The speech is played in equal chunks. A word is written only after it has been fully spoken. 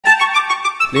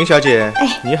林小姐，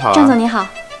哎，你好啊。张总你好。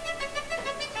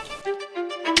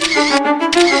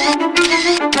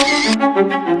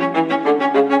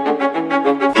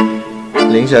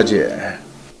林小姐，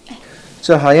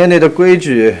这行业内的规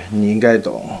矩你应该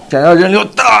懂。想要人流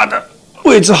大的、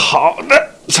位置好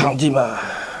的场地嘛，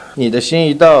你的心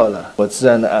意到了，我自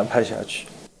然的安排下去。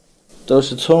都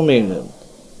是聪明人，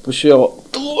不需要我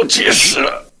多解释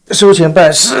了。收钱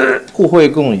办事，互惠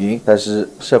共赢，才是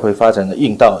社会发展的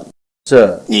硬道理。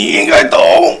这你应该懂。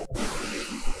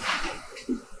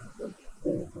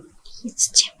一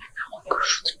次见面让我哥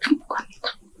说的这么冠冕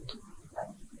堂皇。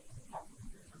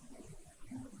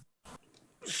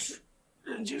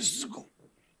人情世故，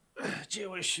皆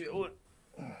为学问。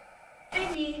哎，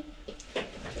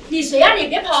你谁呀？你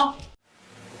别跑！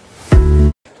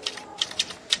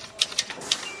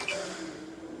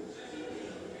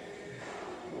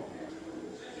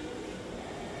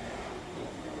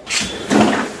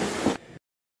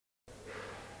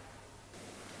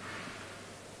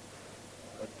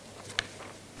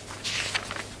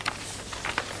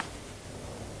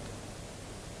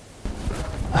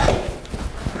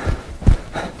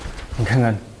你看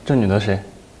看这女的谁？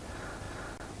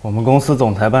我们公司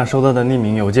总裁办收到的匿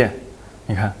名邮件。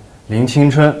你看，林青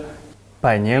春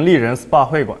，100年丽人 SPA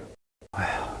会馆。哎呀，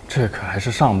这可还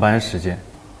是上班时间。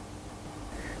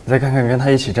你再看看跟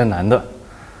他一起这男的，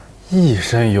一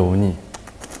身油腻。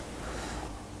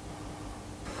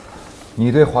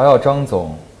你对华药张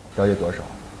总了解多少？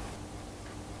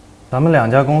咱们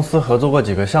2家公司合作过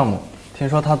几个项目，听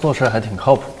说他做事还挺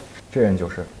靠谱。这人就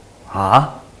是。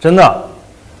啊？真的？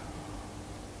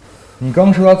你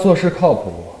刚说他做事靠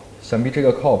谱，想必这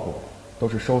个靠谱都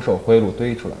是收受贿赂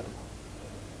堆出来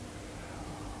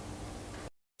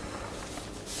的。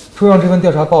桌上这份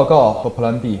调查报告和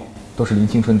Plan B 都是林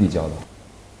青春递交的。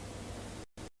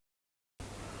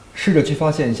试着去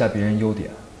发现一下别人优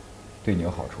点，对你有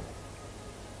好处。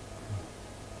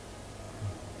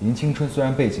林青春虽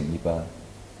然背景一般，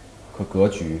可格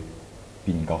局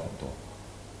比你高很多。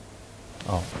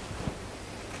哦。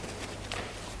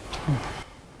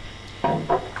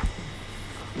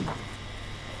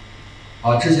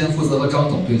把之前负责和张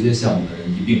总对接项目的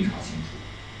人一并查清楚，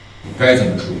该怎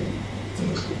么处理怎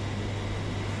么处理。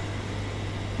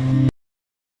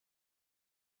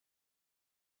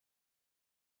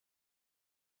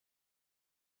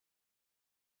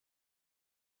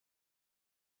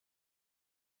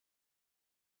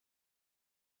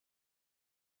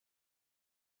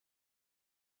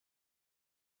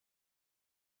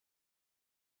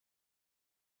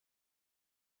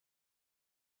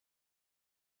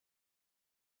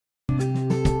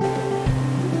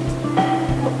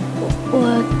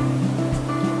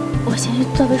我先去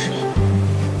倒杯水。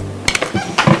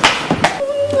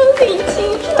林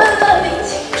青春啊，林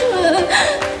青春，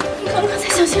你刚刚在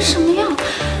想些什么呀？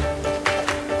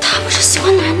他不是喜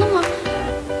欢男的吗？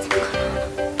怎么可能呢？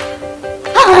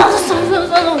啊，算了，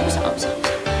我不想了，我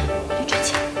去赚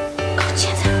钱，搞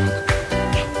钱财了。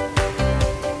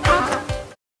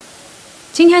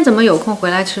今天怎么有空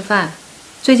回来吃饭？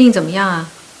最近怎么样啊？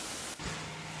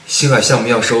星海项目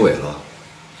要收尾了，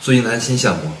最近谈新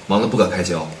项目，忙得不可开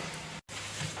交。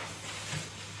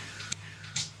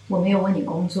我没有问你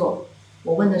工作，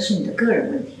我问的是你的个人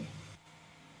问题。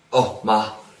哦，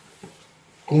妈，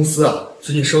公司啊，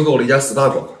最近收购了一家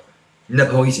SPA 馆，你带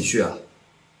朋友一起去啊？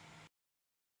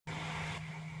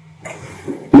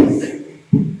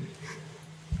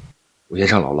我先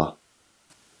上楼了。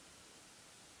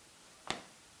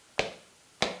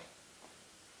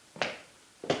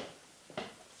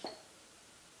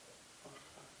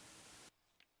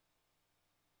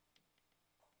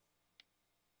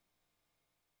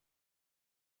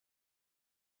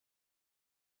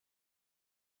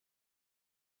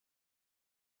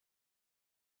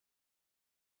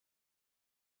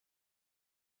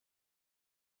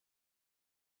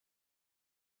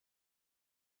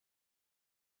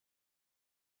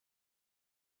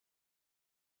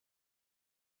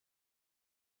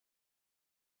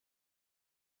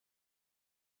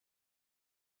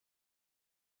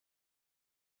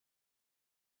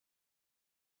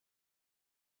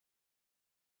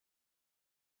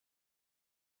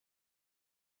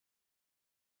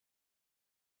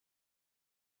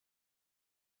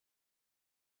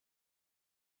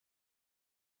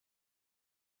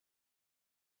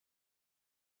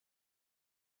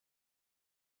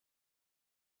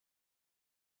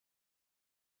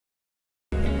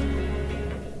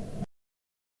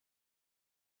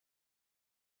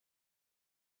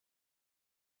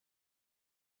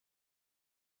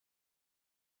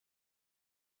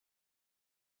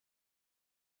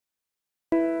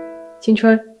青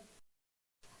春，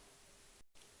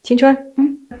青春，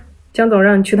江总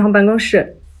让你去趟办公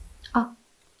室。哦，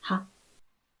好。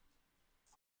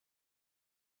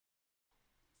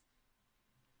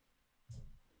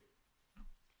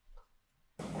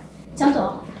江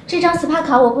总，这张 SPA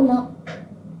卡我不能。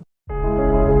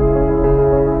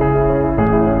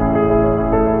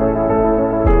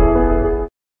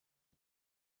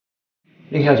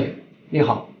林小姐，你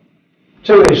好，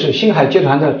这位是星海集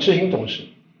团的执行董事，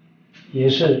也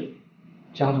是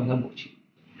江总的母亲。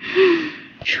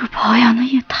这保养的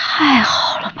也太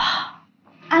好了吧！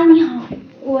阿姨你好，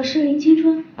我是林青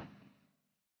春。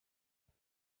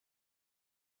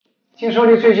听说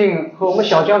你最近和我们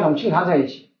小江总经常在一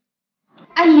起。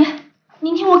阿姨，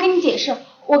您听我跟你解释，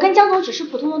我跟江总只是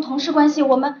普通的同事关系，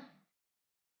我们……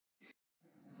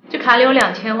这卡里有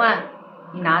2000万，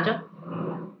你拿着。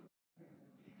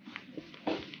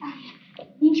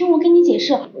您听我跟你解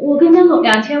释，我跟江总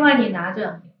2000万你拿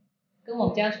着，跟我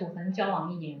们家楚恒交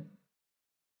往1年。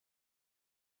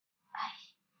阿姨，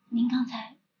您刚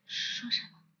才说什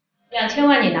么？2000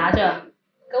万你拿着，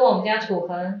跟我们家楚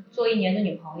恒做1年的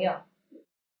女朋友。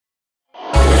2000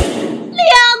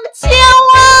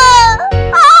万！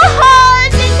啊，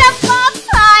人家发财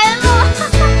了！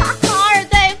马尔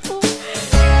代夫，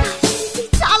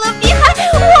加勒比海，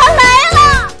我来了！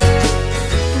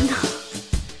等等，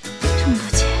这么多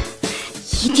钱，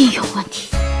一定有问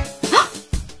题。啊，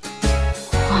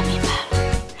我明白了，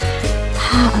他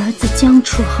儿子江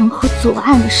楚恒和左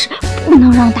岸的事不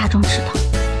能让大众知道，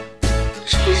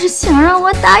这是想让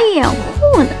我打掩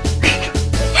护的。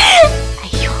哎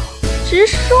呦，只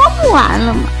是说不完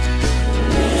了吗？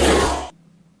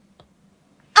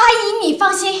阿姨，你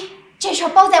放心，这事儿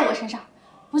包在我身上，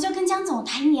不就跟江总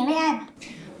谈1年恋爱吗？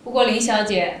不过林小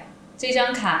姐，这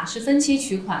张卡是分期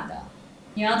取款的，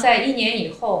你要在1年以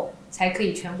后才可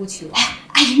以全部取完。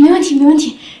阿姨，没问题，没问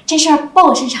题，这事儿包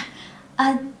我身上。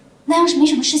那要是没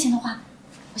什么事情的话，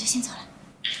我就先走了。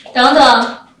等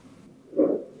等，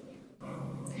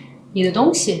你的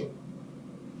东西。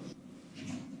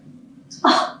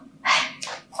哦，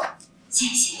谢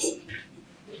谢。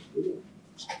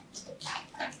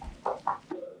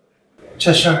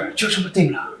这事儿就这么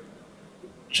定了。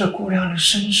这姑娘的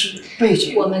身世背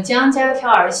景，我们江家挑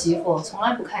儿媳妇从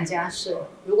来不看家世，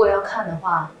如果要看的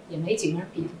话，也没几个人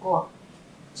比得过。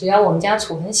只要我们家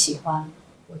楚恒喜欢，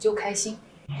我就开心。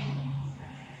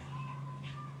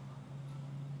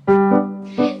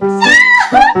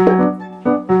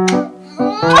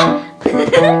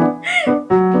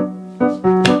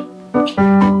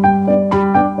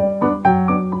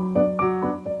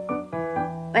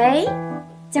喂，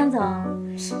江总，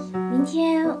明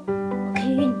天我可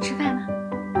以约你吃饭吗？